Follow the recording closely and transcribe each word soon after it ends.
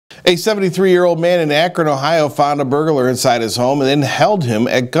A 73-year-old man in Akron, Ohio found a burglar inside his home and then held him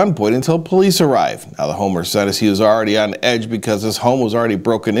at gunpoint until police arrived. Now, the homeowner says he was already on edge because his home was already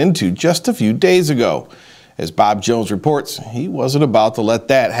broken into just a few days ago. As Bob Jones reports, he wasn't about to let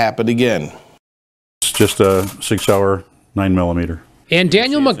that happen again. It's just a 6-hour 9mm. And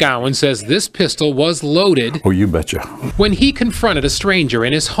Daniel McGowan says this pistol was loaded. Oh, you betcha. When he confronted a stranger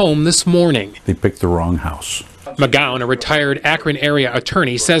in his home this morning. They picked the wrong house. McGowan, a retired Akron area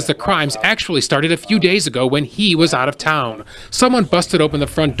attorney, says the crimes actually started a few days ago when he was out of town. Someone busted open the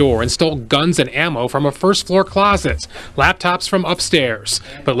front door and stole guns and ammo from a first-floor closet, laptops from upstairs,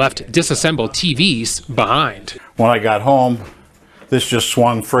 but left disassembled TVs behind. When I got home, this just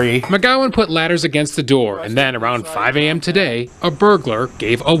swung free. McGowan put ladders against the door, and then around 5 a.m. today, a burglar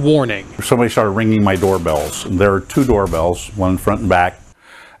gave a warning. Somebody started ringing my doorbells. And there are 2 doorbells, one front and back.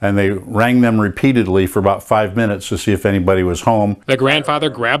 And they rang them repeatedly for about 5 minutes to see if anybody was home. The grandfather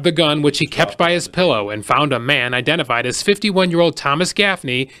grabbed the gun, which he kept by his pillow, and found a man identified as 51-year-old Thomas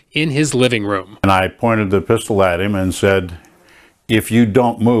Gaffney in his living room. And I pointed the pistol at him and said, "If you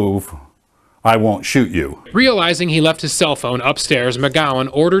don't move, I won't shoot you." Realizing he left his cell phone upstairs, McGowan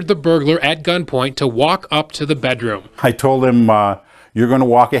ordered the burglar at gunpoint to walk up to the bedroom. I told him, "You're going to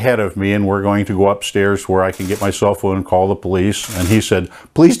walk ahead of me and we're going to go upstairs where I can get my cell phone and call the police." And he said,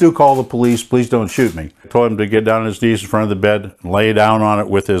 "Please do call the police, please don't shoot me." I told him to get down on his knees in front of the bed and lay down on it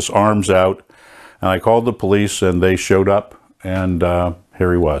with his arms out. And I called the police and they showed up, and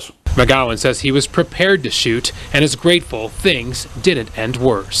here he was. McGowan says he was prepared to shoot and is grateful things didn't end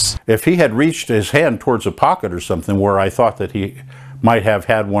worse. If he had reached his hand towards a pocket or something where I thought that he might have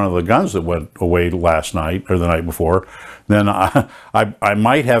had one of the guns that went away last night or the night before, then I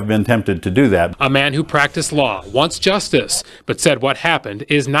might have been tempted to do that. A man who practiced law wants justice, but said what happened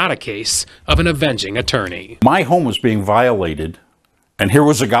is not a case of an avenging attorney. My home was being violated, and here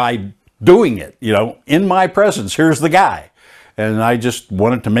was a guy doing it, you know, in my presence. Here's the guy. And I just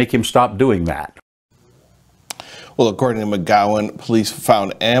wanted to make him stop doing that. Well, according to McGowan, police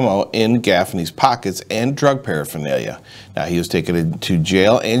found ammo in Gaffney's pockets and drug paraphernalia. Now, he was taken into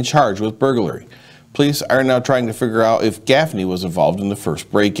jail and charged with burglary. Police are now trying to figure out if Gaffney was involved in the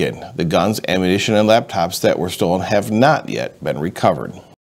first break-in. The guns, ammunition, and laptops that were stolen have not yet been recovered.